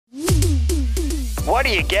What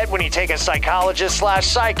do you get when you take a psychologist /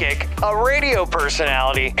 psychic, a radio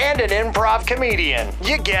personality, and an improv comedian?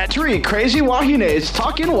 You get 3 crazy wahines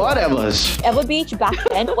talking whatevers. Ever Beach back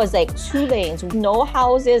then was like 2 lanes, no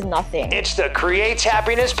houses, nothing. It's the Creates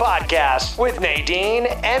Happiness podcast with Nadine,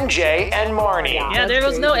 MJ, and Marnie. Yeah, there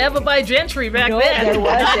was no Eva by Gentry back No, then. there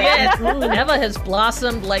wasn't. Eva has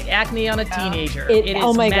blossomed like acne on a teenager. It- It is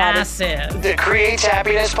oh my God, massive. The Creates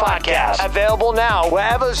Happiness podcast, available now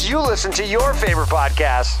wherever you listen to your favorite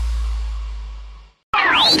podcasts.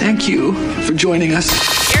 Thank you for joining us.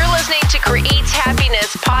 You're listening to Creates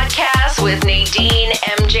Happiness podcast with Nadine,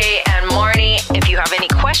 MJ, and Marnie. If you have any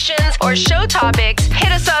questions or show topics,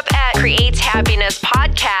 hit us up at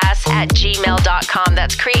createshappiness@gmail.com.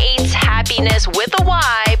 That's creates happiness with a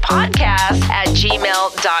Y podcast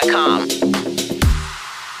 @gmail.com.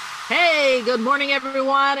 Hey, good morning,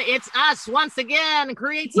 everyone. It's us once again,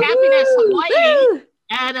 Creates Happiness Hawaii.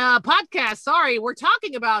 And podcast, sorry, we're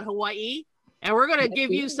talking about Hawaii. And we're going to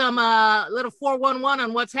give you some little 411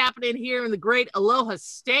 on what's happening here in the great Aloha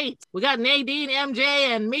State. We got Nadine, MJ,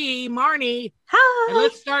 and me, Marnie. Hi. And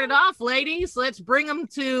let's start it off, ladies. Let's bring them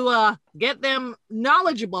to get them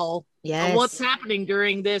knowledgeable on what's happening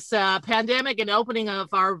during this pandemic and opening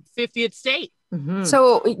of our 50th state. Mm-hmm.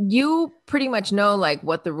 So you pretty much know like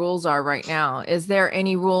what the rules are right now. Is there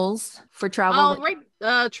any rules for travel?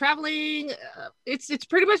 Traveling, it's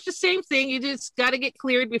pretty much the same thing. You just got to get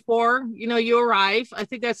cleared before you arrive. I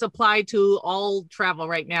think that's applied to all travel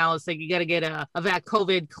right now. It's like you got to get a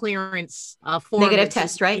COVID clearance form. Negative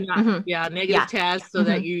test, right? Negative test so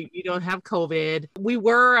that you don't have COVID.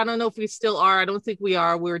 I don't know if we still are. I don't think we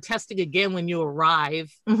are. We were testing again when you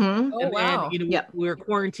arrive. Mm-hmm. And then, we were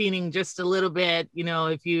quarantining just a little bit,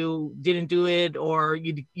 if you didn't do it or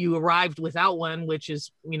you arrived without one, which is,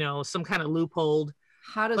 some kind of loophole.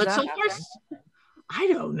 How does But that so happen? far, I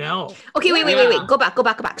don't know. Okay, wait. Go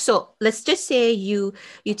back. So let's just say you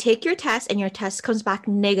take your test and your test comes back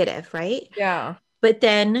negative, right? Yeah. But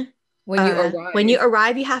then When you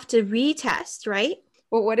arrive, you have to retest, right?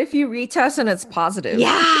 Well, what if you retest and it's positive?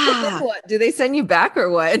 Yeah. What? Do they send you back or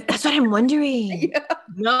what? That's what I'm wondering. Yeah.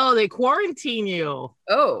 No, they quarantine you.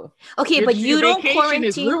 Oh. Okay, but you don't vacation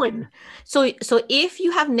is quarantine. ruined. So if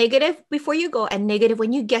you have negative before you go and negative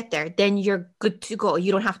when you get there, then you're good to go.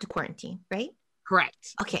 You don't have to quarantine, right?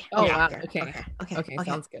 Correct. Okay. Oh, okay, wow. Okay. Okay.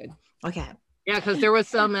 Sounds good. Okay. Yeah, because there was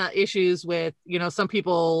some issues with, some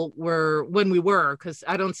people because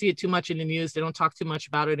I don't see it too much in the news. They don't talk too much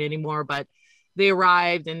about it anymore, but they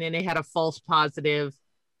arrived and then they had a false positive.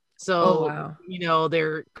 So,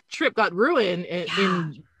 their trip got ruined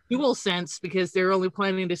in dual sense because they're only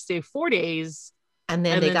planning to stay 4 days. And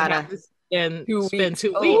then they gotta spend 2 weeks.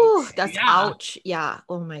 Oh, that's ouch. Yeah.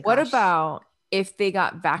 Oh my gosh. What about if they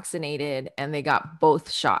got vaccinated and they got both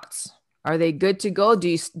shots? Are they good to go?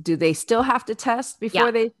 Do they still have to test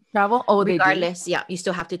before they travel? Oh, regardless, yeah, you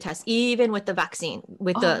still have to test even with the vaccine,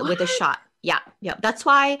 with the shot. Yeah. That's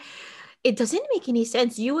why it doesn't make any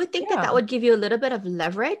sense. You would think that would give you a little bit of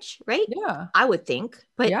leverage, right? Yeah, I would think,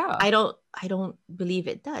 but yeah. I don't believe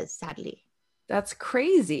it does. Sadly, that's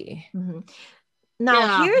crazy. Mm-hmm.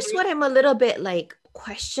 Now, here's what I'm a little bit like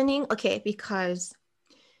questioning. Okay, because,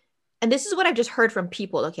 and this is what I've just heard from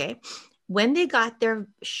people. Okay. When they got their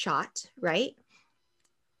shot, right,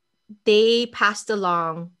 they passed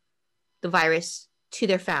along the virus to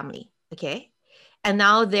their family, okay? And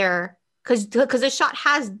now because the shot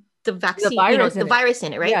has the vaccine, the virus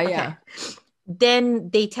in it, right? Yeah, okay. yeah. Then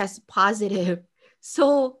they test positive.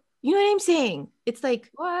 So, you know what I'm saying? It's like,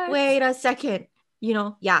 What? Wait a second,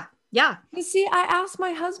 yeah. You see, I asked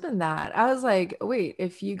my husband that. I was like, wait,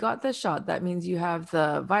 if you got the shot, that means you have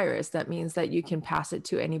the virus. That means that you can pass it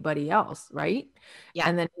to anybody else, right? Yeah.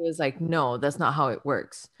 And then he was like, no, that's not how it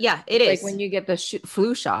works. Yeah, it is. Like when you get the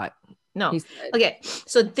flu shot. No. he said. Okay.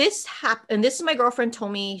 So this happened, and this is my girlfriend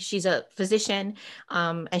told me. She's a physician,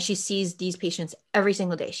 and she sees these patients every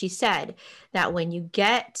single day. She said that when you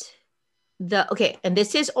get and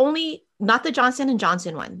this is only not the Johnson &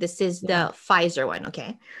 Johnson one. This is the Pfizer one.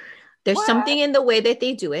 Okay. There's something in the way that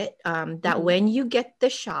they do it, that when you get the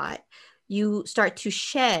shot, you start to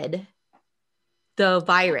shed the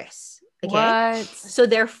virus. Okay. What? So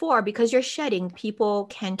therefore, because you're shedding, people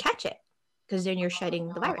can catch it because then you're shedding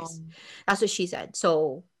the virus. That's what she said.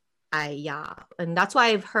 So and that's why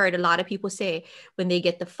I've heard a lot of people say when they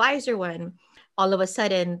get the Pfizer one, all of a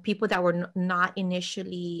sudden people that were not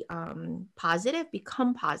initially positive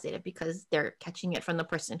become positive because they're catching it from the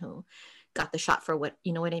person who got the shot for what,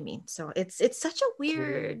 you know what I mean? So it's such a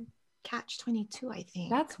weird catch-22, I think.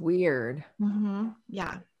 That's weird. Mm-hmm.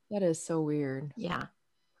 Yeah. That is so weird. Yeah.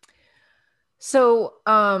 So,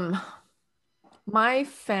 My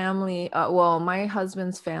family, well, my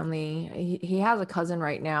husband's family, he has a cousin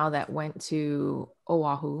right now that went to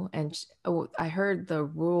Oahu, and I heard the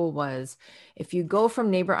rule was if you go from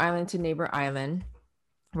neighbor island to neighbor island,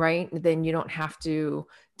 right, then you don't have to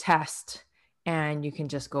test and you can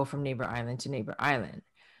just go from neighbor island to neighbor island.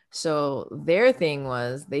 So their thing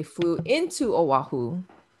was they flew into Oahu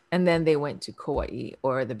and then they went to Kauai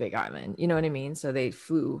or the Big Island. You know what I mean? So they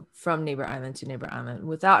flew from neighbor island to neighbor island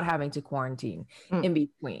without having to quarantine in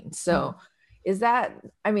between. So is that,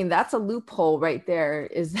 I mean, that's a loophole right there.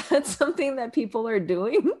 Is that something that people are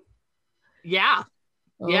doing? Yeah.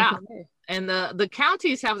 Yeah. Okay. And the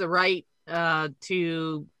counties have the right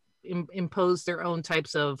to impose their own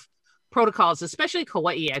types of protocols, especially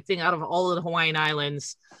Kauai. I think out of all of the Hawaiian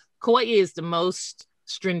Islands, Kauai is the most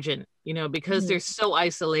stringent, you know, because they're so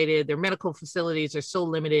isolated. Their medical facilities are so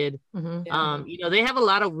limited. You know, they have a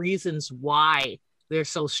lot of reasons why they're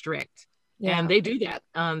so strict. And they do that.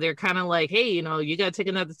 They're kind of like, hey, you know, you got to take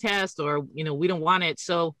another test, or, you know, we don't want it.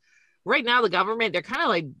 So right now the government, they're kind of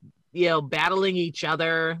like, you know, battling each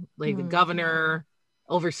other. Like the governor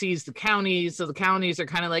oversees the counties. So the counties are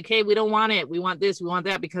kind of like, hey, we don't want it. We want this, we want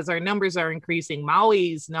that, because our numbers are increasing.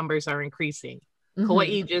 Maui's numbers are increasing.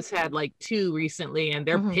 Kauai just had like 2 recently, and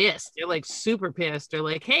they're pissed. They're like super pissed. They're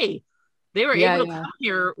like, hey, they were able to come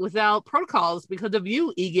here without protocols because of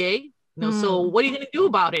you, Ige. You know, so what are you going to do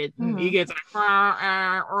about it? And Ige's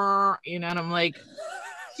like, you know, and I'm like,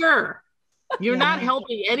 sure. You're not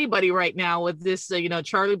helping anybody right now with this, you know,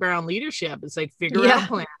 Charlie Brown leadership. It's like figure out a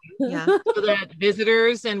plan so that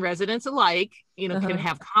visitors and residents alike, you know, can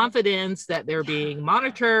have confidence that they're being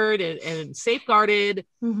monitored and safeguarded.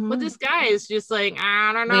 But this guy is just like,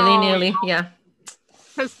 I don't know. Willy-nilly,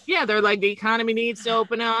 Because, they're like, the economy needs to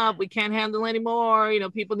open up. We can't handle anymore. You know,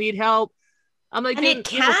 people need help. I'm like, and it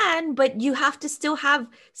can, but you have to still have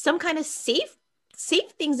some kind of safe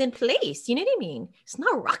things in place. You know what I mean? It's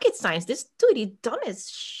not rocket science. This dude, he's dumb as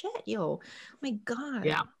shit, yo. Oh my God.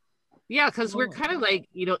 Yeah, because we're kind of like,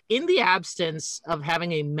 you know, in the absence of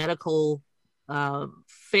having a medical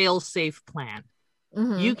fail-safe plan,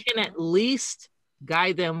 you can at least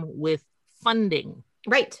guide them with funding.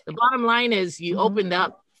 Right. The bottom line is you opened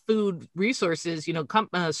up food resources, you know,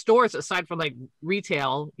 stores aside from like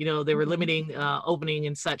retail, you know, they were limiting opening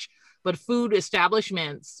and such. But food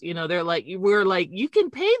establishments, you know, we're like, you can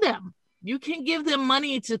pay them. You can give them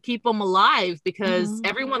money to keep them alive, because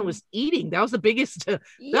everyone was eating. That was the biggest, that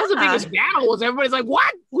was the biggest battle. Was everybody's like,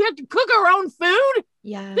 what? We have to cook our own food?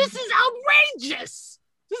 Yeah. This is outrageous.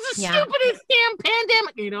 This is the stupidest damn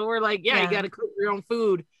pandemic. You know, we're like, you got to cook your own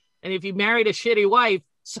food. And if you married a shitty wife,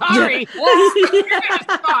 sorry. You're gonna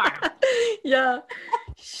starve.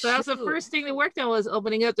 So that was the first thing they worked on, was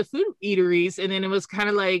opening up the food eateries. And then it was kind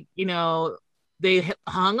of like, you know, they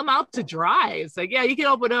hung them out to dry. It's like, you can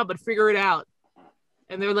open up, but figure it out.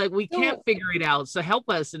 And they're like, we can't figure it out, so help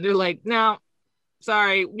us. And they're like, no,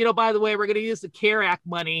 sorry. You know, by the way, we're going to use the CARE Act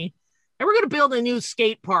money, and we're going to build a new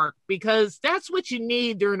skate park, because that's what you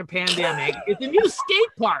need during a pandemic. It's a new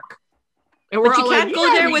skate park. And but you can't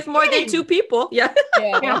go there with more than 2 people. Yeah,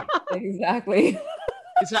 exactly.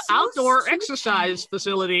 It's an outdoor exercise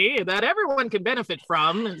facility that everyone can benefit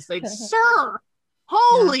from. And it's like, sir,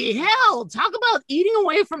 holy hell, talk about eating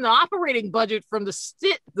away from the operating budget from the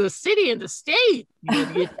city and the state.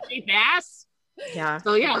 You cheap ass.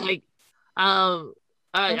 So like,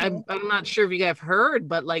 I'm not sure if you guys have heard,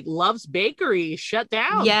 but like Love's Bakery shut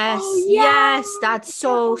down. Yes, that's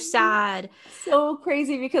so sad. So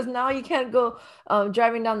crazy, because now you can't go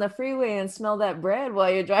driving down the freeway and smell that bread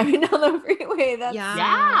while you're driving down the freeway.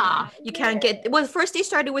 You can't get. Well, first they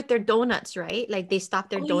started with their donuts, right? Like they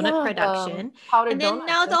stopped their donut production, and then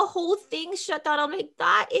now the whole thing shut down. I'm like,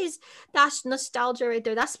 that's nostalgia right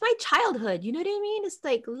there. That's my childhood. You know what I mean? It's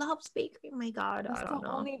like Love's Bakery. Oh my God, that's the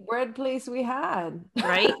only bread place we had.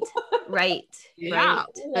 Right.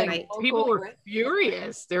 People were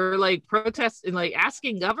furious. They were like protesting, like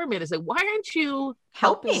asking government, it's like, why aren't you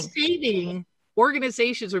helping saving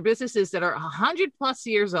organizations or businesses that are 100+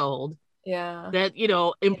 years old, that, you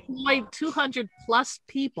know, employ 200+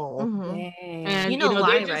 people, and you know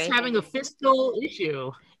they're just having a fiscal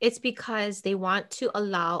issue. It's because they want to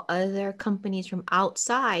allow other companies from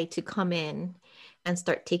outside to come in and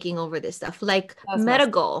start taking over this stuff, like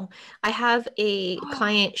Medical. I have a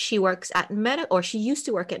client, she works at she used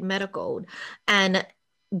to work at Medical, and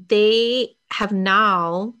they have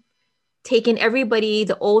now taken everybody,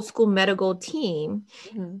 the old school Medical team,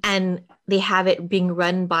 and they have it being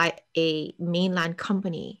run by a mainland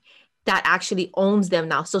company that actually owns them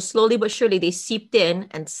now. So slowly but surely they seeped in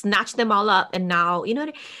and snatched them all up. And now, you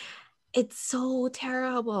know, It's so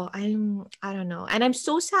terrible. I don't know. And I'm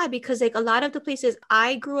so sad because like a lot of the places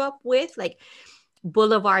I grew up with, like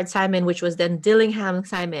Boulevard Simon, which was then Dillingham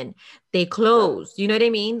Simon, they closed. You know what I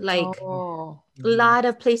mean? Like a lot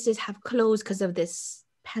of places have closed because of this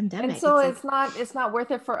pandemic. And so it's it's not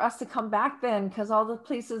worth it for us to come back then, because all the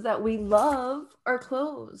places that we love are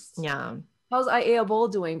closed. Yeah. How's Ia Bowl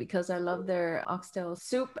doing? Because I love their oxtail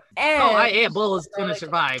soup. And Ia Bowl is going to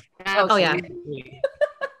survive. Oh yeah.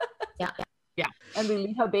 Yeah. And the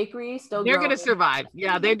Lita Bakery still They're going to survive.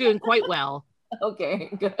 Yeah, they're doing quite well. Okay,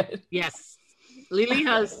 good. Yes.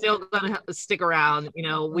 Liliha is still going to stick around. You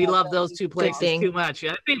know, we love those two places too much.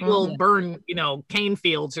 I think we'll burn, you know, cane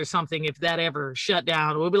fields or something if that ever shut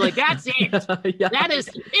down. We'll be like, that's it. That is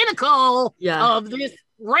the pinnacle of this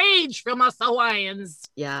rage from us Hawaiians.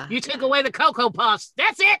 Yeah. You took away the Cocoa Puffs.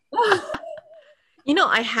 That's it. You know,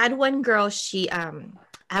 I had one girl, I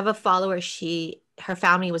have a follower, her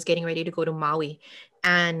family was getting ready to go to Maui.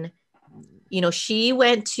 And, you know, she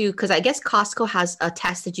went to, because I guess Costco has a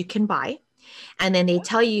test that you can buy. And then they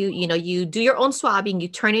tell you, you know, you do your own swabbing, you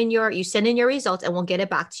send in your results and we'll get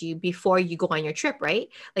it back to you before you go on your trip, right?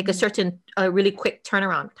 Like a really quick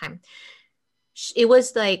turnaround time. It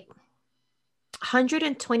was like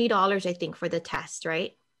 $120, I think, for the test,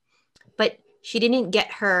 right? But she didn't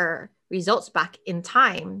get her results back in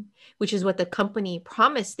time, which is what the company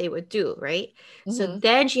promised they would do, right? So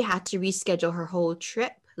then she had to reschedule her whole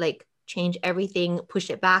trip, like change everything, push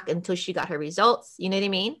it back until she got her results. You know what I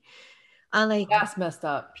mean? Like that's messed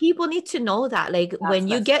up. People need to know that, like, when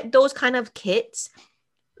you get those kind of kits,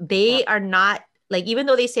 they are not, like, even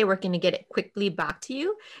though they say we're going to get it quickly back to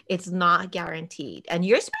you, it's not guaranteed. And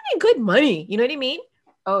you're spending good money. You know what I mean?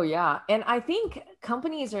 Oh, yeah. And I think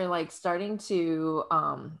companies are like starting to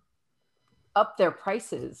up their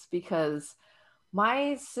prices, because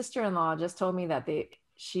my sister-in-law just told me that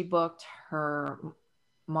she booked her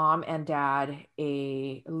mom and dad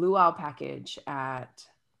a luau package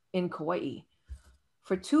in Kauai.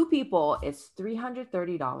 For 2 people, it's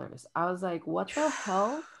 $330. I was like, what the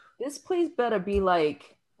hell? This place better be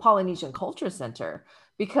like Polynesian Culture Center,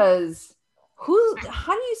 because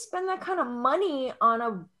how do you spend that kind of money on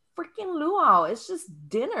a freaking luau? It's just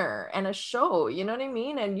dinner and a show, you know what I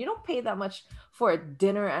mean? And you don't pay that much for a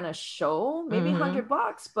dinner and a show, maybe $100,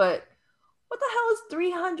 but what the hell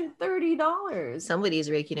is $330?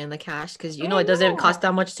 Somebody's raking in the cash, because you know it doesn't cost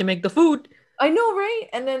that much to make the food. I know, right?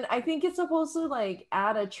 And then I think it's supposed to like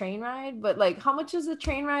add a train ride, but like, how much is a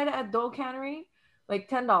train ride at Dole Cannery? Like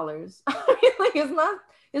 $10. I mean, like,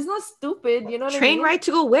 it's not stupid, you know what I mean? Train ride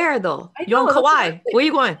to go where though? You're on Kauai. Where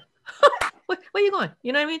you going? Where you going?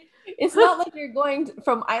 You know what I mean? It's not like you're going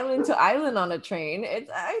from island to island on a train.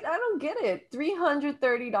 I don't get it.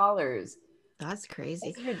 $330. That's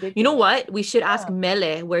crazy. That's you know what? We should ask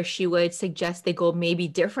Mele where she would suggest they go maybe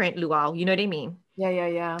different luau. You know what I mean?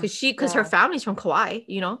 Yeah. Because her family's from Kauai,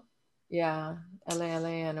 you know? Yeah. LA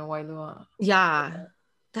and Hawaii luau. Yeah.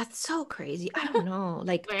 That's so crazy. I don't know.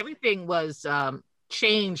 Like everything was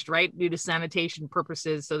changed, right? Due to sanitation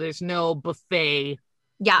purposes. So there's no buffet.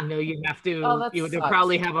 Yeah. You know, you have to, you would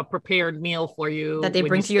probably have a prepared meal for you that they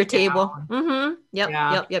bring to your table. Mm-hmm.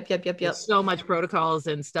 Yep. There's so much protocols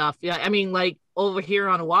and stuff. Yeah. I mean, like over here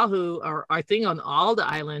on Oahu, or I think on all the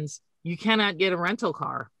islands, you cannot get a rental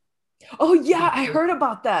car. Oh yeah, I heard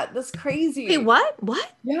about that. That's crazy. Wait,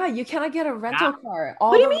 what? Yeah, you cannot get a rental car.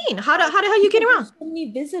 What do you mean? How the hell you get around? So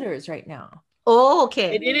many visitors right now. Oh,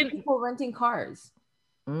 okay. They didn't people renting cars.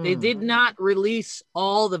 They did not release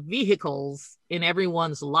all the vehicles in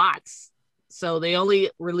everyone's lots. So they only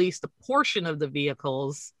released a portion of the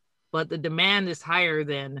vehicles, but the demand is higher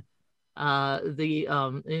than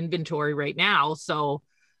the inventory right now. So,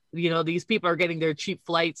 you know, these people are getting their cheap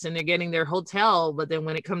flights and they're getting their hotel. But then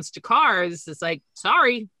when it comes to cars, it's like,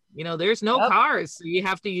 sorry, you know, there's no cars. So you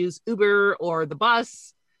have to use Uber or the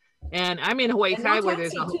bus. And I'm in Hawaii Kai where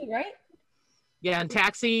there's right? Yeah, and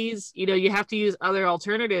taxis, you know, you have to use other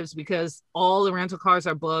alternatives because all the rental cars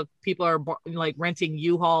are booked. People are like renting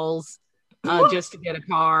U-Hauls just to get a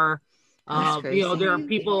car. You know, there are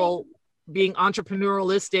people being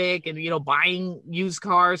entrepreneurialistic and, you know, buying used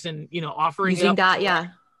cars and, you know, offering using that. Yeah.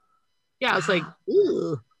 Yeah. It's like,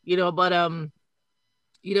 ooh, you know, but,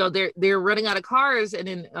 you know, they're running out of cars. And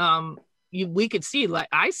then we could see, like,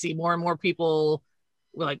 I see more and more people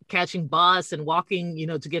like catching bus and walking, you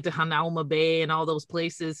know, to get to Hanauma Bay and all those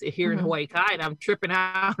places here in Hawaii Kai. And I'm tripping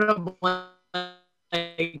out. I'm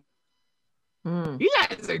like, you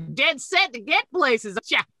guys are dead set to get places.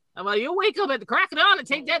 Yeah. I'm like, you'll wake up at the crack of dawn and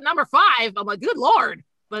take that number 5. I'm like, good Lord.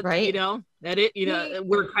 But, you know, that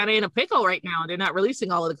we're kind of in a pickle right now. They're not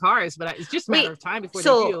releasing all of the cars, but it's just a matter of time before they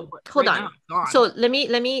do. Hold on. So let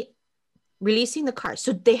me releasing the cars.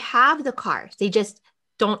 So they have the cars. They just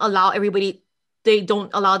don't allow everybody. They don't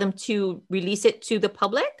allow them to release it to the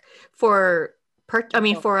public for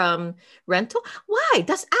rental. Why?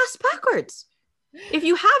 That's ass backwards. If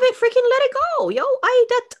you have it, freaking let it go, yo.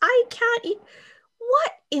 I can't eat.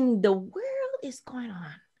 What in the world is going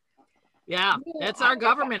on? Yeah, that's our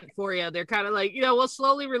government for you. They're kind of like, we'll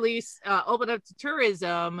slowly release, open up to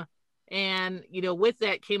tourism. And, with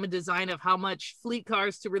that came a design of how much fleet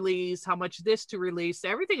cars to release, how much this to release.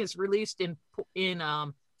 Everything is released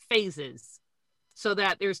in phases so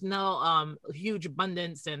that there's no huge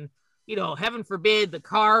abundance. And, heaven forbid the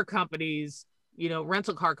car companies,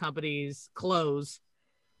 rental car companies close.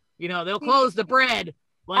 They'll close the bread.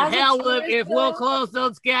 But hell, if we'll close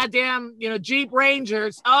those goddamn, Jeep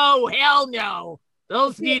Rangers, oh, hell no.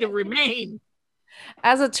 Those need to remain.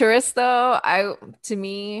 As a tourist, though,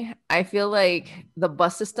 I feel like the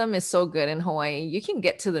bus system is so good in Hawaii. You can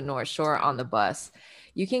get to the North Shore on the bus.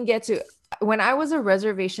 You can get to, when I was a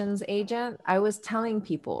reservations agent, I was telling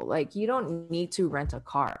people, like, you don't need to rent a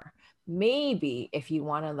car. Maybe if you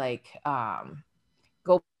want to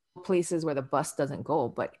go places where the bus doesn't go,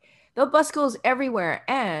 but the bus goes everywhere.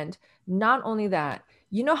 And not only that,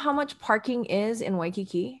 you know how much parking is in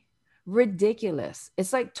Waikiki? Ridiculous.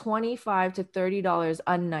 It's like $25 to $30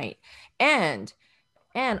 a night. And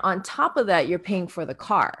on top of that, you're paying for the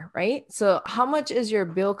car, right? So how much is your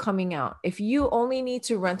bill coming out? If you only need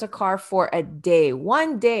to rent a car for a day,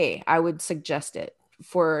 one day, I would suggest it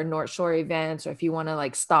for North Shore events, or if you want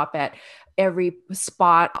to stop at every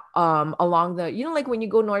spot along the, like when you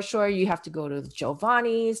go North Shore, you have to go to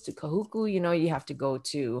Giovanni's, to Kahuku, you have to go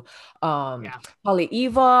to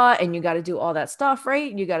Haleiwa, and you got to do all that stuff,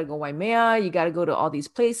 right? You got to go Waimea, you got to go to all these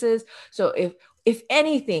places. So if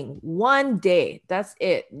anything, one day, that's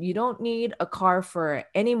it. You don't need a car for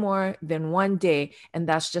any more than one day. And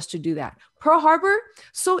that's just to do that. Pearl Harbor,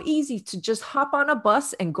 so easy to just hop on a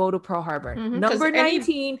bus and go to Pearl Harbor. Number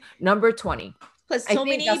 19, number 20. Plus, so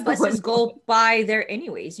many buses go by there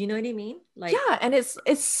anyways. You know what I mean? And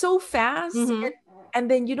it's so fast. And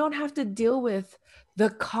then you don't have to deal with the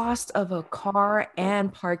cost of a car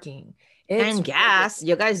and parking. And gas.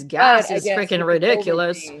 You guys, gas is freaking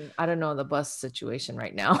ridiculous. I don't know the bus situation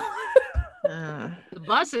right now. The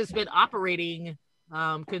bus has been operating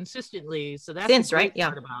consistently. So that's since, right?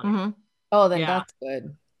 Yeah. About it. Oh, then that's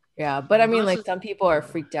good. Yeah. But I mean, some people are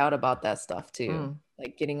freaked out about that stuff too.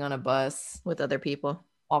 Like getting on a bus with other people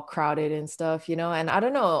all crowded and stuff, and I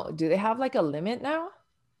don't know, do they have a limit now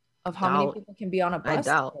of how many people can be on a bus? I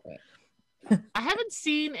doubt. I haven't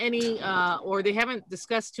seen any or they haven't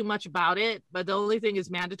discussed too much about it, but the only thing is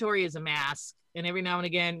mandatory is a mask. And every now and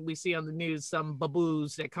again we see on the news some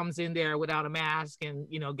baboos that comes in there without a mask and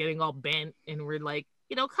getting all bent, and we're like,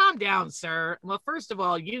 calm down, sir. Well, first of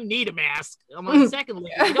all, you need a mask.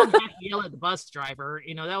 Secondly, you don't have to yell at the bus driver.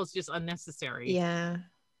 That was just unnecessary. Yeah,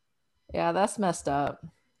 that's messed up.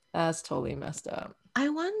 That's totally messed up. I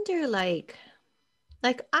wonder, like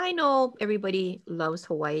I know everybody loves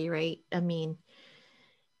Hawaii, right? I mean,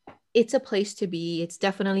 it's a place to be. It's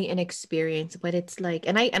definitely an experience, but it's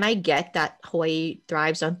and I get that Hawaii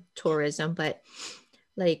thrives on tourism, but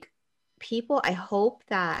people, I hope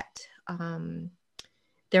that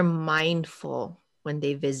they're mindful when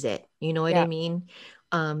they visit. You know what I mean?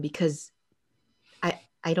 Because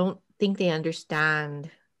I don't think they understand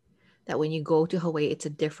that when you go to Hawaii, it's a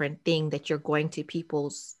different thing, that you're going to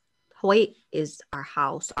people's. Hawaii is our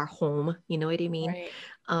house, our home. You know what I mean? Right.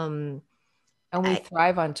 And we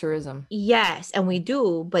thrive on tourism. Yes, and we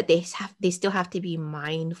do, but they still have to be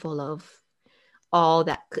mindful of all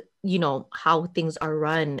that, how things are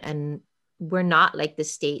run. And we're not like the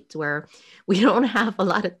States where we don't have a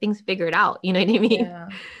lot of things figured out. You know what I mean? Yeah.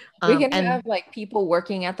 We can have people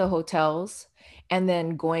working at the hotels and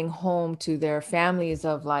then going home to their families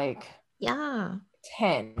of 10,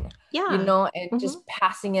 and just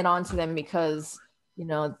passing it on to them because,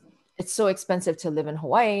 it's so expensive to live in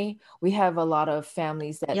Hawaii. We have a lot of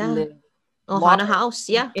families that live on a house.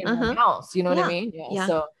 Yeah. In a house. You know what I mean? Yeah.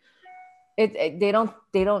 So they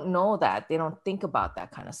don't know that. They don't think about that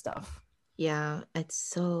kind of stuff. Yeah. It's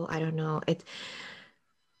so, I don't know.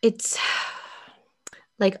 It's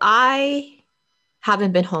I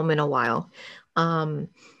haven't been home in a while. I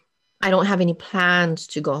don't have any plans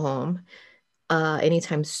to go home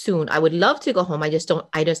anytime soon. I would love to go home. I just don't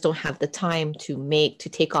have the time to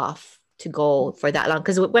take off to go for that long.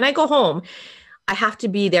 Because when I go home, I have to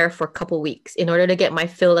be there for a couple weeks in order to get my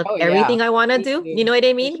fill of everything I want to do. You know what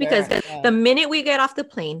I mean? Because the minute we get off the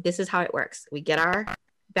plane, this is how it works. We get our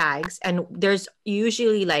bags, and there's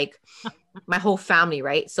usually like my whole family,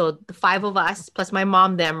 right? So the 5 of us plus my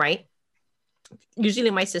mom, them, right?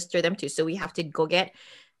 Usually my sister, them too. So we have to go get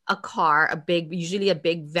a car, usually a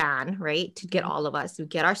big van, right? To get all of us. We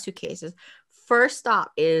get our suitcases. First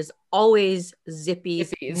stop is always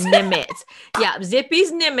Zippy's Nimitz. Yeah, Zippy's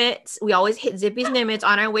Nimitz. We always hit Zippy's Nimitz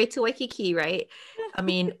on our way to Waikiki, right? I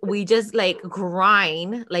mean, we just like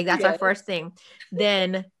grind. Like that's our first thing.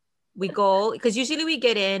 Then we go, because usually we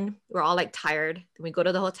get in, we're all like tired. Then we go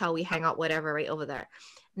to the hotel, we hang out, whatever, right over there.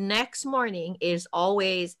 Next morning is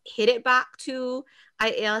always hit it back to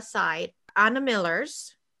Aiea side, Anna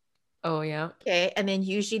Miller's. Oh, yeah. Okay. And then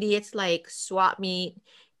usually it's like swap meet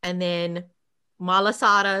and then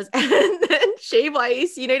malasadas and then shave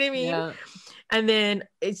ice. You know what I mean? Yeah. And then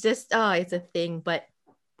it's just, it's a thing. But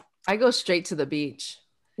I go straight to the beach.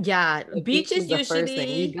 Yeah. The beach is the usually, first thing.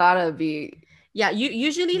 You gotta be. Yeah.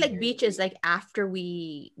 Usually like beaches, like after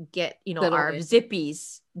we get, you know, our Literally.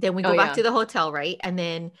 Zippies, then we go back to the hotel, right? And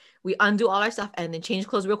then we undo all our stuff and then change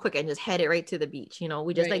clothes real quick and just head it right to the beach. You know,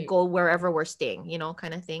 we just like go wherever we're staying, you know,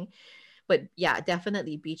 kind of thing. But yeah,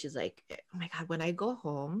 definitely beach is like, oh my God, when I go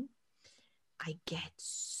home, I get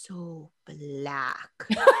so black.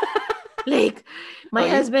 Like my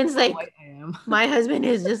husband's like, my husband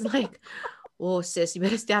is just like, oh sis, you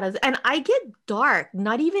better stay out of and I get dark,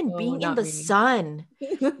 not even being in the sun.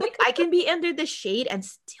 Like I can be under the shade and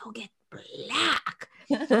still get black.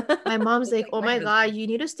 My mom's like, oh my God, you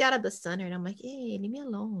need to stay out of the sun. And I'm like, hey, leave me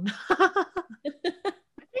alone.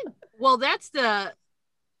 Well, that's the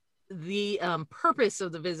purpose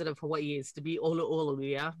of the visit of Hawaii is to be olu olu,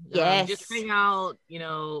 yeah. Yes. Just hang out, you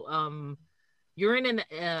know. You're in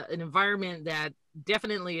an environment that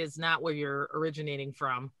definitely is not where you're originating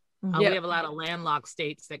from. We have a lot of landlocked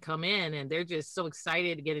states that come in and they're just so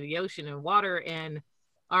excited to get in the ocean and water. And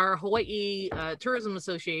our Hawaii Tourism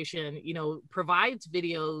Association, you know, provides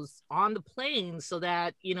videos on the plane so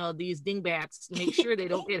that, you know, these dingbats make sure they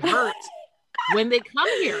don't get hurt when they come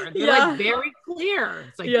here. They're like very clear.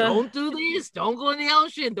 It's like, don't do this, don't go in the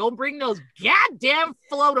ocean, don't bring those goddamn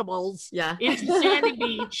floatables into Sandy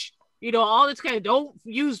Beach. You know, all this kind of, don't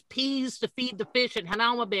use peas to feed the fish at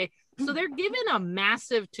Hanauma Bay. So they're given a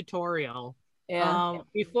massive tutorial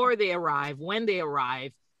before they arrive, when they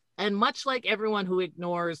arrive. And much like everyone who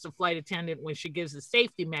ignores the flight attendant when she gives the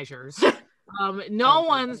safety measures, no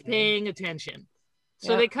one's paying attention.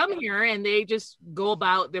 So they come here and they just go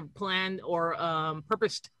about their planned or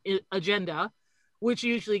purposed agenda, which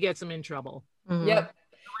usually gets them in trouble. Yep.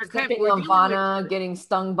 Ivana getting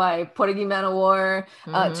stung by Portuguese man of war,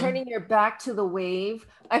 turning your back to the wave.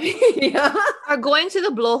 I mean, are going to the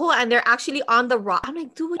blowhole and they're actually on the rock. I'm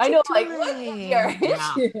like, dude, what you doing? Like, what's your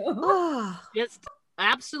issue? Just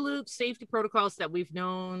absolute safety protocols that we've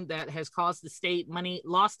known that has caused the state money,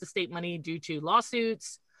 lost the state money due to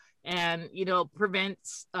lawsuits, and you know,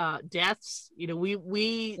 prevents deaths. You know,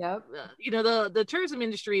 we you know, the tourism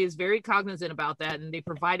industry is very cognizant about that, and they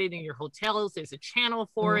provide it in your hotels. There's a channel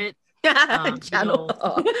for it. Channel.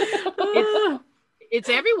 You know, it's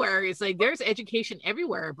everywhere. It's like there's education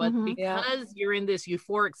everywhere, but because you're in this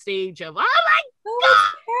euphoric stage of, oh my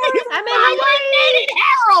God, I'm in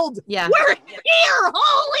Harold. Yeah, we're here.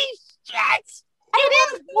 Holy shit!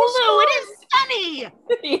 It is blue. It is sunny.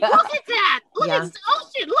 Look at that. Look at the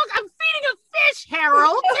ocean. Look, I'm feeding a fish,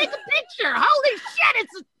 Harold. Take a picture. Holy shit,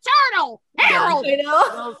 it's a turtle. Harold. I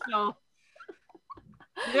know. So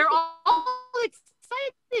they're all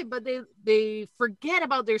excited, but they forget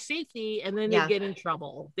about their safety and then they get in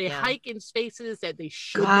trouble. They hike in spaces that they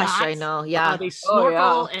should not. I know. Yeah. They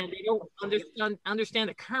snorkel and they don't understand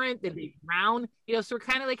the current, then they drown. You know, so we're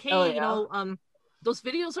kind of like, hey, you know, those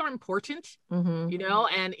videos are important, you know,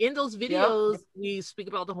 and in those videos, we speak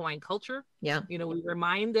about the Hawaiian culture. Yeah. You know, we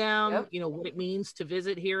remind them, you know, what it means to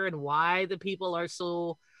visit here and why the people are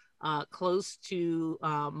so close to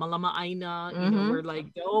Malama Aina. You know, we're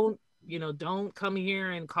like, don't come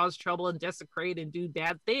here and cause trouble and desecrate and do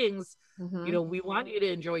bad things. You know, we want you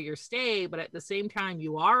to enjoy your stay, but at the same time,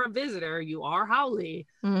 you are a visitor, you are haole,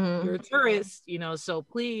 you're a tourist, you know, so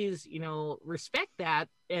please, you know, respect that,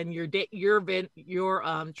 and your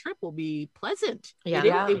trip will be pleasant.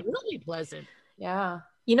 It will be pleasant.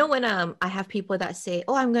 You know, when I have people that say,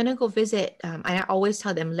 oh, I'm gonna go visit, I always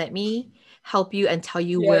tell them, let me help you and tell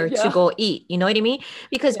you where to go eat. You know what I mean?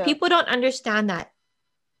 Because people don't understand that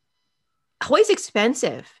Hawaii's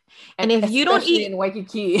expensive. And if you don't Especially eat in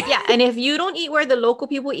Waikiki. yeah, and if you don't eat where the local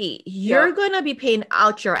people eat, you're Yep. gonna be paying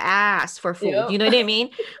out your ass for food. Yep. You know what I mean?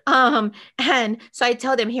 And so I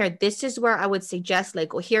tell them here, this is where I would suggest like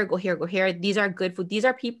go here, go here, go here. These are good food. These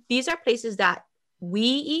are places that we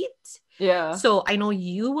eat. Yeah. So I know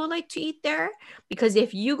you will like to eat there because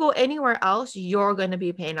if you go anywhere else, you're gonna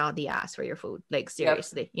be paying out the ass for your food. Like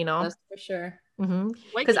seriously, you know? That's for sure.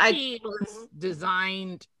 Because Waikiki was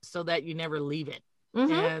designed so that you never leave it.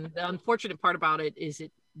 Mhm. And the unfortunate part about it is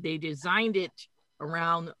they designed it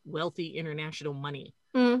around wealthy international money.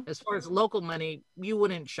 Mm. As far as local money, you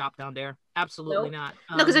wouldn't shop down there. Absolutely not.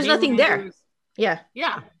 No, because there's nothing there. Mainlanders- Yeah.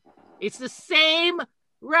 Yeah. It's the same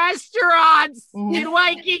restaurants in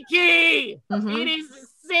Waikiki. Mhm. It is the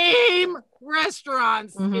same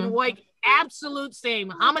restaurants in Mhm. Waikiki. Absolute same.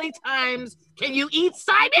 How many times can you eat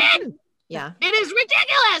Simon? Yeah. It is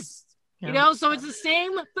ridiculous. Yeah. You know, so it's the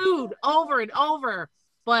same food over and over.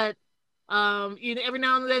 But you know, every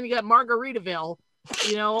now and then you got Margaritaville,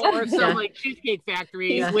 you know, or some Yeah. like Cheesecake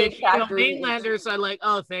Factory, Yeah. which you know, Factory. mainlanders are like,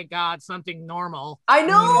 oh, thank God, something normal. I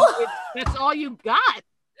know. That's all you got.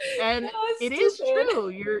 And No, it's it is stupid. true.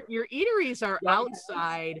 Your eateries are Yeah.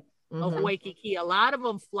 outside of Mhm. Waikiki. A lot of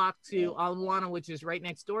them flock to Awana, which is right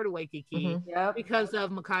next door to Waikiki, Mhm. Yep. because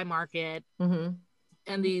of Mackay Market Mhm.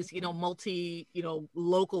 and these, you know,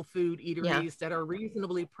 local food eateries that are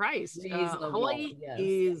reasonably priced. Reasonable, Hawaii yes.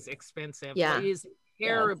 is expensive. Yeah. Hawaii is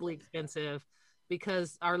terribly expensive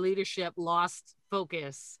because our leadership lost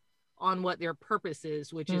focus on what their purpose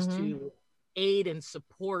is, which is to aid and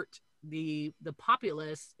support the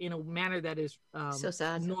populace in a manner that is So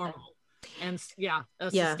sad. normal and Yeah.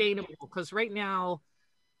 sustainable. Because right now,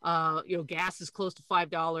 you know, gas is close to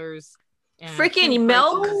 $5. And Freaking food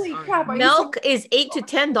milk. prices Holy are- crap. Are you Milk is $8 to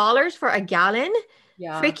 $10 for a gallon.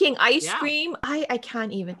 Yeah. Freaking ice Yeah. cream. I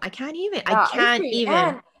can't even. I can't even. Yeah, I ice can't cream.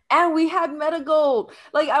 even. And we had Medigold.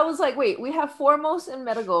 Like I was like, wait, we have Foremost and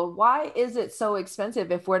Medigold. Why is it so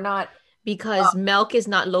expensive if we're not? Because milk is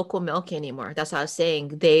not local milk anymore. That's what I was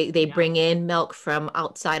saying. They Yeah. bring in milk from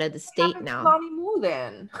outside of the state Having now. Lonnie Moo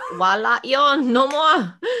then. Voila, yon, no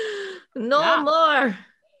more. No Yeah. more.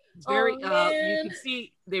 It's very Oh, you man. can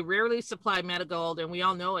see they rarely supply Medigold, and we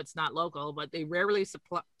all know it's not local, but they rarely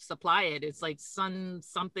supply it. It's like Sun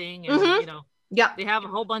something, and Mhm. you know, Yeah. they have a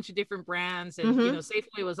whole bunch of different brands, and you Mhm. know,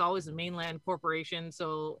 Safeway was always a mainland corporation,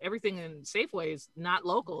 so everything in Safeway is not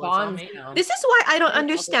local. It's all Bonds mainland. now. This is why I don't That's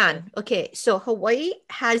understand. Okay, so Hawaii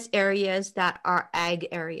has areas that are ag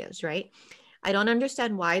areas, right? I don't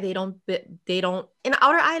understand why they don't and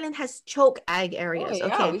Outer Island has choke ag areas. Oh,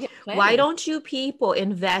 yeah, Okay. we get Why plenty. don't you people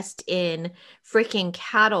invest in freaking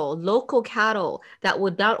cattle, local cattle that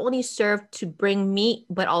would not only serve to bring meat,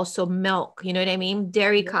 but also milk? You know what I mean?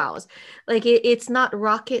 Dairy Yeah. cows. Like it's not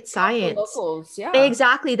rocket The science. locals, yeah.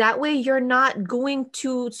 Exactly. That way you're not going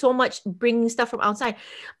to so much bringing stuff from outside.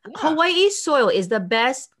 Yeah. Hawaii soil is the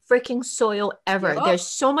best freaking soil ever. Yup. There's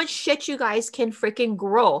so much shit you guys can freaking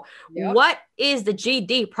grow. Yup. What is the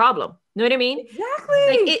GD problem? You know what I mean? Exactly.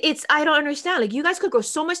 Like it's I don't understand. Like you guys could grow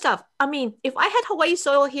so much stuff. I mean, if I had Hawaii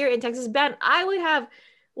soil here in Texas Bend, I would have.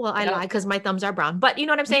 Well, I Yep. lie because my thumbs are brown. But you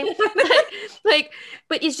know what I'm saying? like,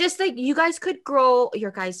 but it's just like you guys could grow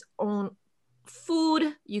your guys' own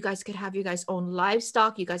food. You guys could have your guys' own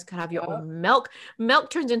livestock. You guys could have your Yep. own milk. Milk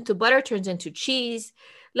turns into butter, turns into cheese.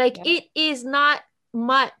 Like Yep. it is not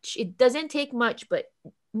much. It doesn't take much, but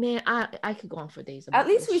man, I could go on for days. At about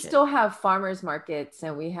least this we shit. still have farmers markets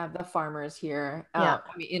and we have the farmers here. Yeah.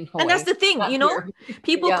 I mean, in Hawaii. And that's the thing, Not you know, here.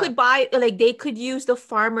 people Yeah. could buy, like they could use the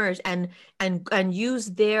farmers and use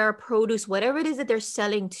their produce, whatever it is that they're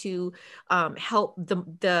selling to help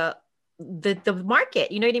the market,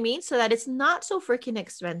 you know what I mean? So that it's not so freaking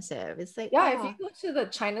expensive. It's like, Yeah, if oh. you go to the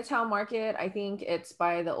Chinatown market, I think it's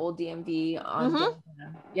by the old DMV on Mhm.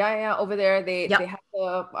 yeah, over there. They Yep.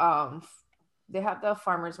 they have the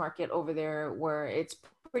farmers market over there where it's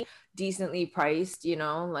pretty decently priced, you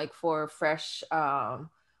know, like for fresh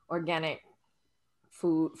organic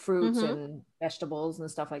fruits Mhm. and vegetables and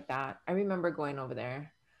stuff like that. I remember going over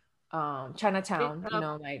there. Chinatown, you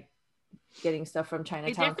know, like getting stuff from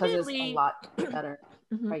Chinatown because it's a definitely- lot better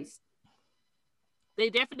Mhm. price. They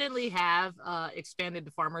definitely have expanded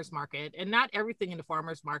the farmers market, and not everything in the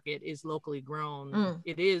farmers market is locally grown. Mm.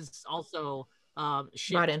 It is also Brought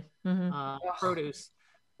shipped in. Mhm. produce.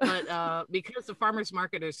 But because the farmers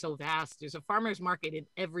market is so vast, there's a farmers market in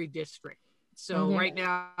every district. So Mhm. right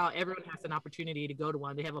now, everyone has an opportunity to go to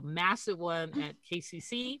one. They have a massive one at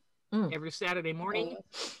KCC Mm. every Saturday morning.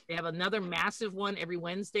 They have another massive one every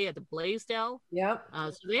Wednesday at the Blaisdell. Yep.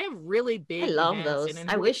 So they have really big. love events. those. And in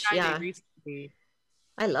I wish, Hawaii, they yeah. recently-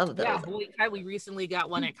 I love those. Yeah, Holy Kylie recently got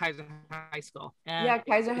one at Kaiser High School. And Yeah,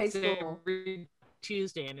 Kaiser High it's School. every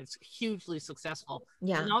Tuesday, and it's hugely successful.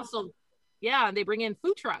 Yeah. And also, yeah, they bring in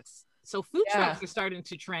food trucks. So food Yeah. trucks are starting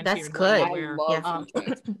to trend That's here. in good. Hawaii, where, I love Yeah. food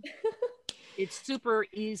trucks. it's super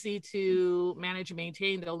easy to manage and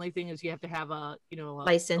maintain. The only thing is you have to have a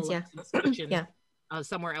License, a yeah. license Yeah.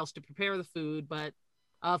 somewhere else to prepare the food. But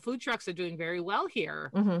food trucks are doing very well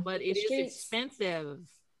here. Mhm. But it is streets. expensive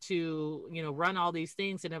to run all these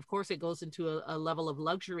things, and of course it goes into a level of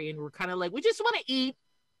luxury, and we're kind of like, we just want to eat.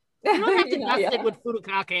 We don't have to dust it with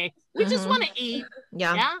furikake. We just Mhm. want to eat.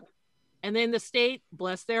 Yeah. Yeah. And then the state,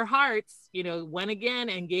 bless their hearts, went again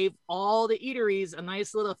and gave all the eateries a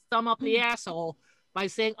nice little thumb up the asshole by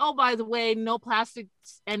saying, oh, by the way, no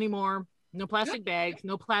plastics anymore, no plastic bags,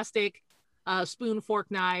 no plastic spoon,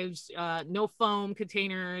 fork, knives, no foam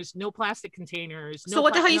containers, no plastic containers. So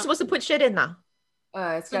what the hell are you supposed to put shit in now?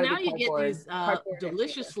 It's So gotta now be you get cardboard. these Cardboard.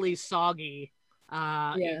 deliciously soggy,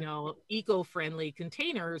 eco-friendly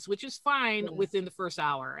containers, which is fine Yes. within the first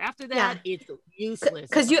hour. After that, Yeah. it's useless.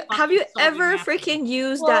 Because It's a have you fucking soggy ever napkin. freaking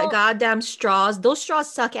used Well- that goddamn straws? Those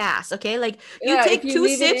straws suck ass. Okay, like you Yeah, take if you 2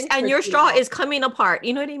 leave it sips in and for your too straw long. is coming apart.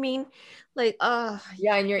 You know what I mean? Like, Yeah,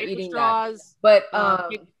 and you're Paper eating that. straws. But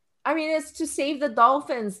paper- I mean, it's to save the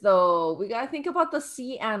dolphins, though. We gotta think about the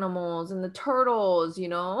sea animals and the turtles,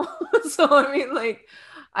 So I mean, like,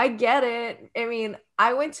 I get it. I mean,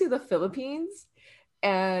 I went to the Philippines,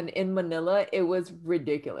 and in Manila, it was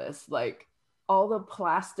ridiculous. Like all the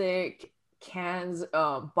plastic cans,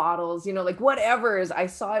 bottles, like whatever's. I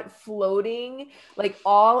saw it floating, like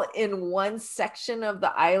all in one section of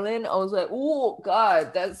the island. I was like, oh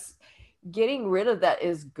God, that's getting rid of that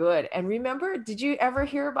is good. And remember, did you ever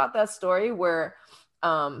hear about that story where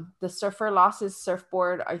the surfer lost his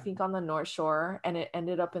surfboard, I think on the North Shore, and it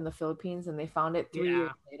ended up in the Philippines, and they found it 3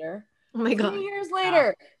 years later? oh my 3 god. years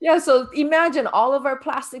later. Yeah, so imagine all of our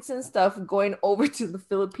plastics and stuff going over to the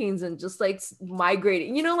Philippines and just like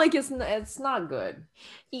migrating. Like it's not good.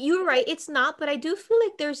 You're right. It's not, but I do feel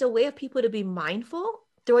like there's a way of people to be mindful.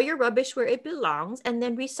 Throw your rubbish where it belongs and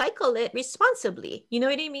then recycle it responsibly. You know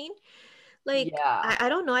what I mean? Like, Yeah, I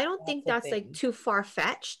don't know. I don't think the that's like thing. too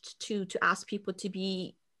far-fetched to ask people to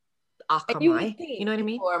be and you would akamai. think You know what I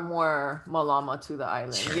mean? people are more malama to the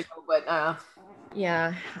island, but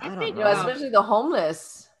Yeah, I don't think, know. especially the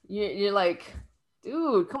homeless. You're like,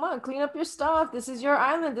 dude, come on, clean up your stuff. This is your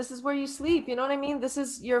island. This is where you sleep. You know what I mean? This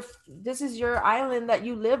is your island that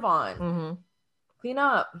you live on. Mhm. Clean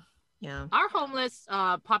up. Yeah. Our homeless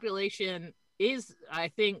population is, I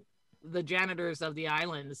think, the janitors of the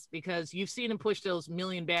islands, because you've seen them push those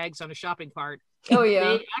million bags on a shopping cart. Oh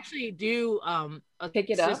yeah. They actually do Pick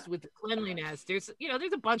it assist up. with cleanliness. There's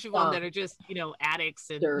a bunch of them that are just addicts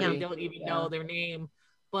and Dirty. they don't even know their name.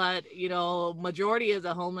 But majority of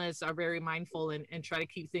the homeless are very mindful and try to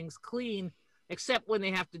keep things clean, except when they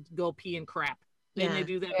have to go pee and crap. Then they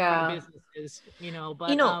do that for the businesses,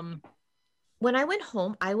 But when I went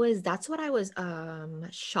home, that's what I was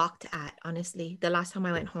shocked at, honestly. The last time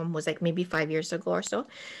I went home was like maybe 5 years ago or so.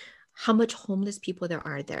 How much homeless people there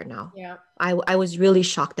are there now. Yeah. I was really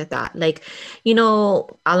shocked at that. Like,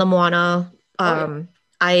 Ala Moana,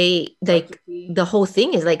 I like the whole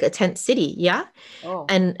thing is like a tent city. Yeah. Oh.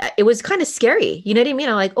 And it was kind of scary. You know what I mean?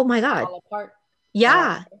 I'm like, oh my God. Fall apart.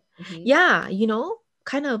 Yeah. Mhm. Yeah.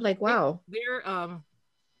 Kind of like, wow.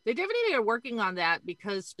 They definitely are working on that,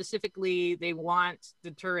 because specifically they want the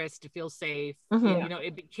tourists to feel safe. Mhm.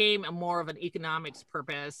 It became more of an economics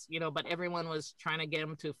purpose, but everyone was trying to get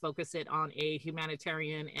them to focus it on a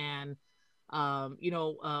humanitarian and,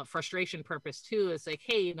 frustration purpose too. It's like,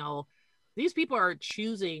 hey, these people are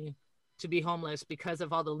choosing to be homeless because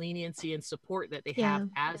of all the leniency and support that they have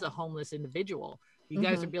as a homeless individual. You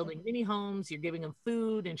guys are building mini homes, you're giving them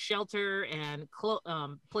food and shelter and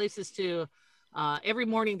places to. Every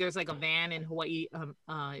morning there's like a van in Hawaii,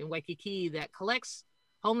 in Waikiki, that collects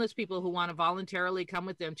homeless people who want to voluntarily come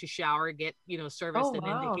with them to shower, get service, and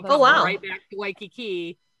then they can come right back to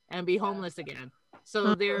Waikiki and be homeless again.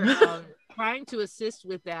 So they're trying to assist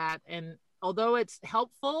with that, and although it's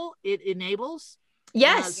helpful, it enables.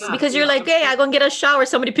 Yes, because you're like, hey, I go and get a shower,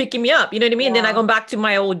 somebody picking me up. You know what I mean? Then I go back to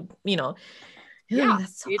my old, Yeah,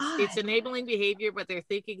 that's so it's odd. enabling behavior, but they're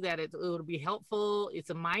thinking that it will be helpful. It's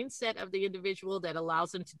a mindset of the individual that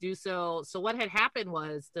allows them to do so. So what had happened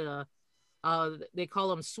was they call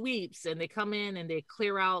them sweeps, and they come in and they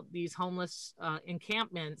clear out these homeless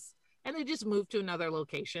encampments, and they just move to another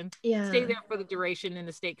location, stay there for the duration, and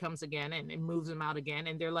the state comes again and moves them out again.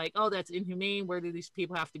 And they're like, oh, that's inhumane. Where do these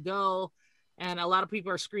people have to go? And a lot of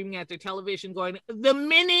people are screaming at their television going, the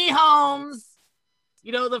mini homes.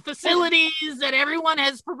 the facilities that everyone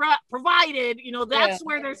has provided, that's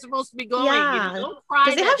where they're supposed to be going. Yeah. Don't cry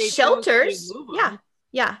because they have shelters.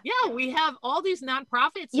 Yeah. We have all these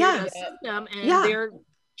nonprofits here to assist them, and they're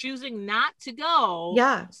choosing not to go.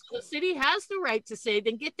 Yeah. So the city has the right to say,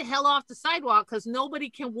 then get the hell off the sidewalk because nobody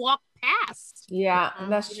can walk past. Yeah,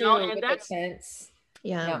 and that's true. And that's sense.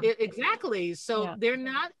 Yeah. Exactly. So they're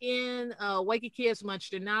not in Waikiki as much.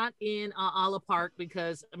 They're not in Ala Park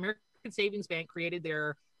because American Savings Bank created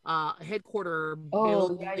their headquarter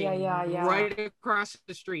building right across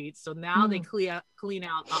the street. So now they clean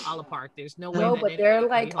out Ala Park. There's no way. No, but they're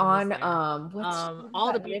like on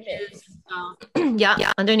all the beaches.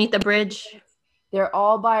 Underneath the bridge. They're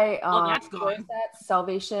all by that's gone.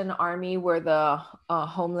 Salvation Army, where the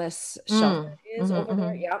homeless shelter is over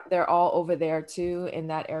there. Yep, they're all over there too in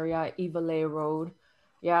that area, Ivalea Road.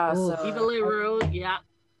 Yeah, so Ivalea Road. Yeah,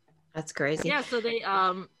 that's crazy. Yeah, so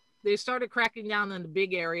they started cracking down on the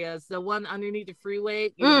big areas. The one underneath the freeway,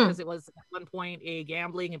 because it was at one point a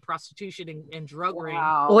gambling and prostitution and drug ring.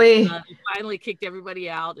 They finally kicked everybody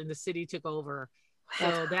out, and the city took over.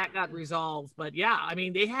 So that got resolved. But yeah, I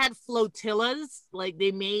mean, they had flotillas. Like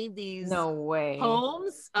they made these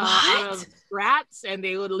homes out of rats, and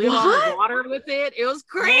they would live on the water with it. It was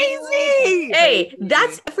crazy. Hey,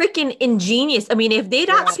 that's freaking ingenious. I mean, if they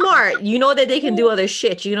that smart, you know that they can do other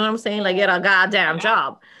shit. You know what I'm saying? Like get a goddamn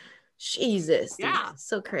job. Jesus. Yeah.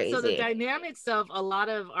 So crazy. So the dynamics of a lot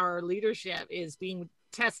of our leadership is being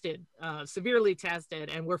tested, severely tested,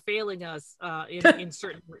 and we're failing us in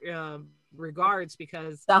certain regards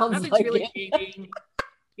because nothing's really changing.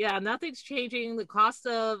 Yeah, nothing's changing. The cost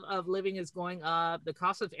of living is going up. The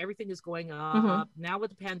cost of everything is going up. Now with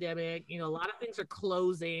the pandemic, a lot of things are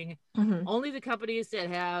closing. Only the companies that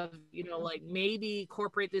have, like maybe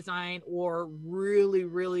corporate design or really,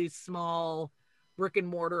 really small brick and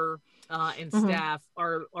mortar and staff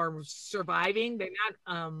are surviving.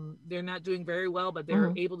 They're not doing very well, but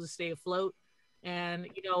they're able to stay afloat. And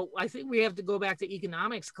I think we have to go back to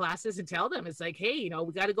economics classes and tell them it's like, hey,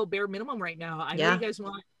 we got to go bare minimum right now. I know you guys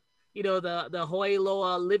want the Hawaii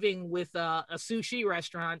Loa living with a sushi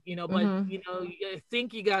restaurant, but you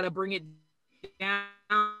think you got to bring it down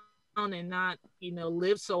and not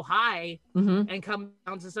live so high and come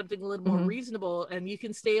down to something a little more reasonable, and you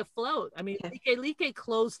can stay afloat. I mean, Like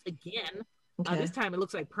closed again. This time it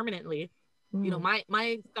looks like permanently.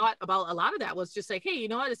 My thought about a lot of that was just like, hey, you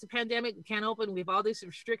know what? It's a pandemic. We can't open. We have all these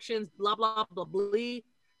restrictions, blah, blah, blah, blah.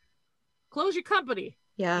 Close your company.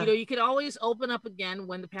 Yeah. You can always open up again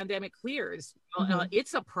when the pandemic clears.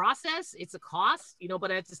 It's a process. It's a cost,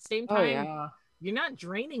 but at the same time, you're not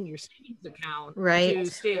draining your savings account to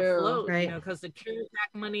stay afloat, because the CARES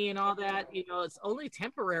Act money and all that, it's only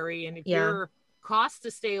temporary. And if your cost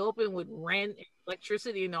to stay open with rent,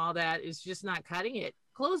 electricity and all that is just not cutting it,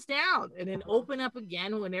 close down and then open up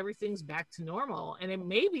again when everything's back to normal. And it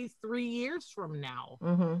may be 3 years from now,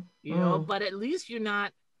 but at least you're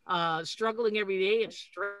not struggling every day and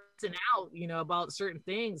stressing out, about certain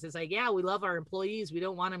things. It's like, we love our employees. We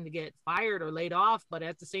don't want them to get fired or laid off. But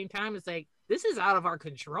at the same time, it's like, this is out of our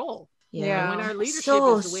control. Yeah. When our leadership is the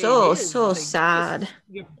way it is, so sad.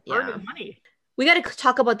 You're burning money. We got to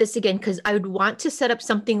talk about this again because I would want to set up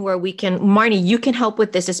something where we can, Marnie, you can help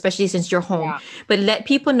with this, especially since you're home, but let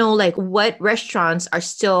people know like what restaurants are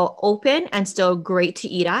still open and still great to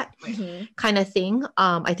eat at kind of thing.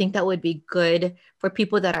 I think that would be good for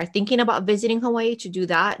people that are thinking about visiting Hawaii to do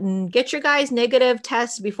that and get your guys negative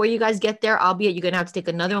tests before you guys get there, albeit you're going to have to take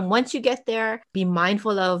another one once you get there. Be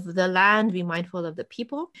mindful of the land, be mindful of the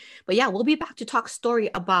people. But yeah, we'll be back to talk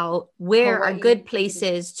story about where are good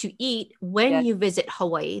places to eat when you visit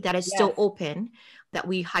Hawaii that is still open that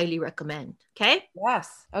we highly recommend. Okay?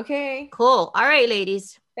 Yes. Okay. Cool. All right,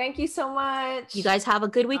 ladies. Thank you so much. You guys have a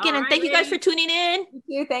good weekend and thank you guys for tuning in. Thank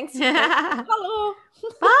you. Thanks. Hello.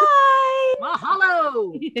 Bye.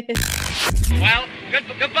 Mahalo. Well,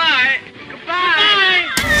 goodbye. Goodbye.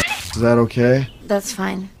 Is that okay? That's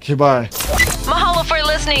fine. Okay, bye. Mahalo for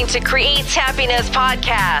listening to Creates Happiness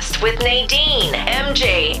Podcast with Nadine,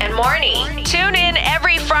 MJ, and Marnie. Tune in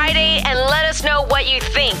every Friday and let us know what you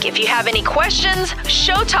think. If you have any questions,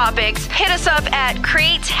 show topics, hit us up at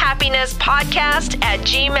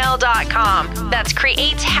createshappinesspodcast@gmail.com. That's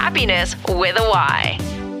Creates Happiness with a Y.